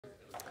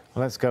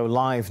Well, let's go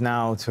live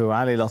now to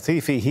Ali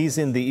Latifi. He's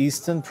in the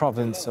eastern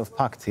province of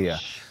Paktika.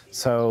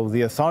 So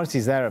the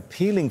authorities there are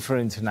appealing for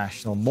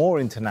more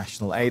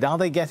international aid. Are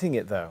they getting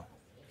it, though?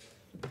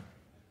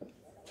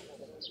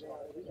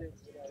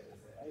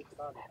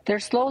 They're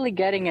slowly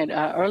getting it.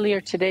 Earlier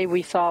today,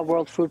 we saw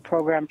World Food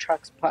Program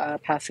trucks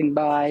passing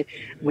by.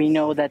 We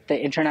know that the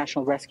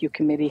International Rescue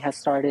Committee has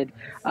started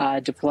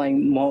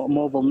deploying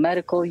mobile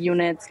medical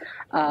units,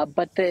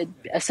 but the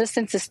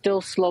assistance is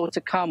still slow to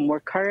come.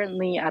 We're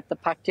currently at the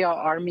Paktika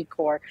Army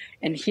Corps,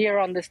 and here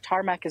on this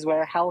tarmac is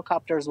where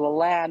helicopters will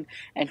land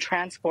and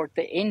transport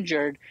the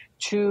injured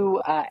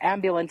to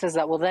ambulances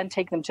that will then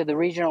take them to the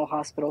regional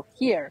hospital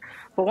here.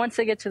 But once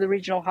they get to the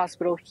regional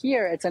hospital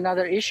here, it's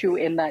another issue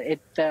in that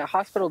the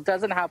hospital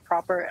doesn't have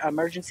proper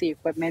emergency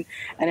equipment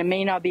and it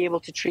may not be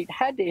able to treat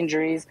head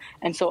injuries.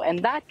 And so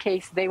in that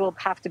case, they will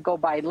have to go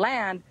by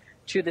land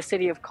to the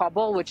city of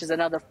Kabul, which is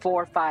another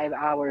 4 or 5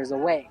 hours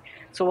away.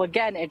 So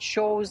again, it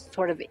shows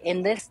sort of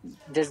in this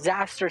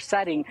disaster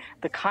setting,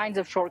 the kinds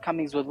of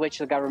shortcomings with which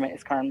the government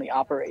is currently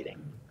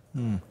operating.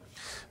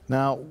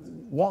 Now,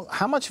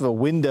 how much of a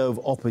window of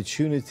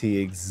opportunity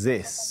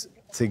exists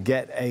to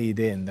get aid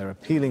in? They're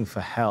appealing for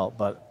help,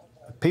 but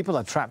people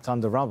are trapped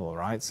under rubble,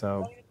 right?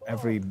 So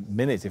every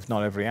minute, if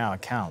not every hour,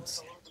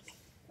 counts.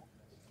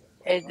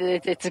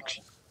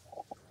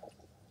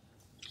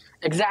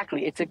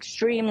 Exactly. It's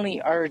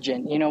extremely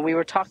urgent. You know, we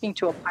were talking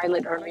to a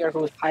pilot earlier who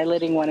was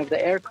piloting one of the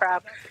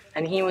aircraft,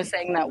 and he was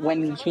saying that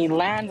when he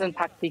lands in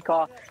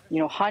Paktika, you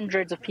know,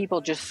 hundreds of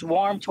people just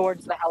swarm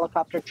towards the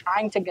helicopter,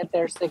 trying to get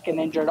their sick and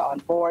injured on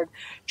board,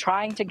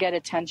 trying to get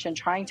attention,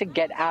 trying to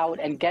get out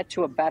and get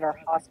to a better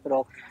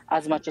hospital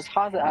as much as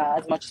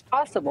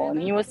possible.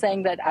 And he was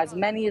saying that as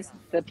many as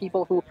the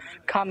people who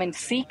come and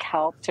seek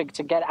help to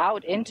get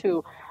out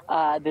into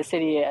the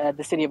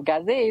city of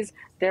Gaza,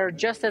 there are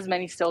just as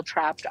many still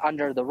trapped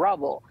under the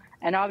rubble.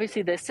 And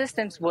obviously the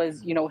assistance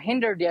was, you know,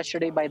 hindered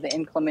yesterday by the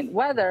inclement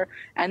weather.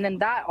 And then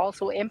that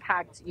also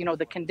impacts, you know,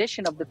 the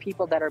condition of the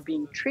people that are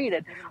being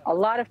treated. A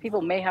lot of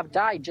people may have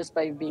died just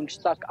by being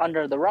stuck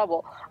under the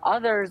rubble.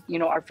 Others, you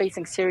know, are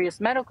facing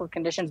serious medical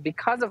conditions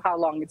because of how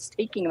long it's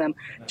taking them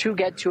to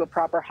get to a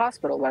proper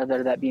hospital,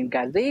 whether that be in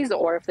Gaza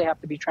or if they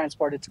have to be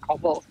transported to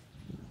Kabul.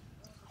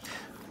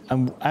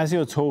 And as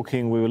you're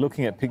talking, we were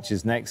looking at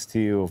pictures next to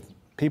you of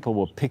people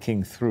were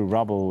picking through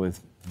rubble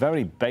with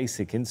very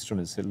basic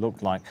instruments, it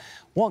looked like.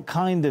 What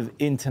kind of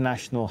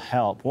international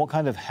help, what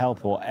kind of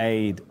help or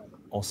aid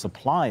or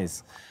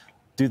supplies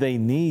do they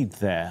need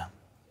there?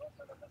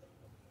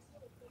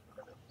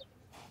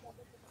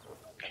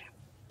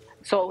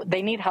 So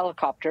they need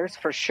helicopters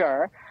for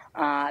sure.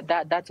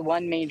 That's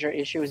one major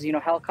issue is, you know,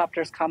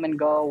 helicopters come and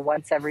go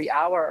once every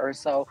hour or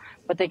so,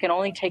 but they can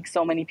only take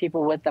so many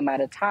people with them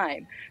at a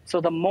time. So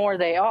the more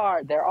there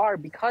are,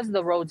 because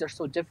the roads are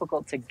so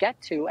difficult to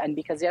get to, and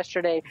because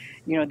yesterday,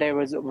 you know, there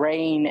was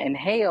rain and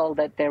hail,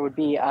 that there would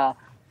be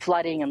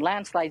flooding and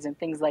landslides and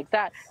things like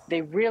that,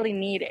 they really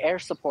need air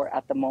support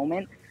at the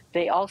moment.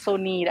 They also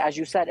need, as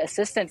you said,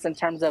 assistance in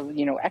terms of,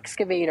 you know,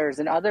 excavators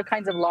and other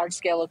kinds of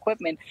large-scale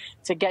equipment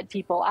to get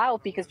people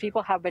out, because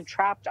people have been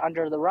trapped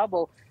under the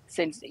rubble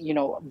since, you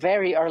know,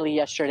 very early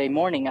yesterday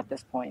morning at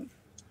this point.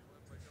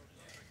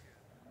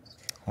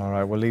 All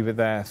right, we'll leave it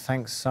there.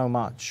 Thanks so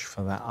much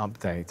for that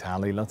update,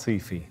 Ali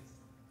Latifi.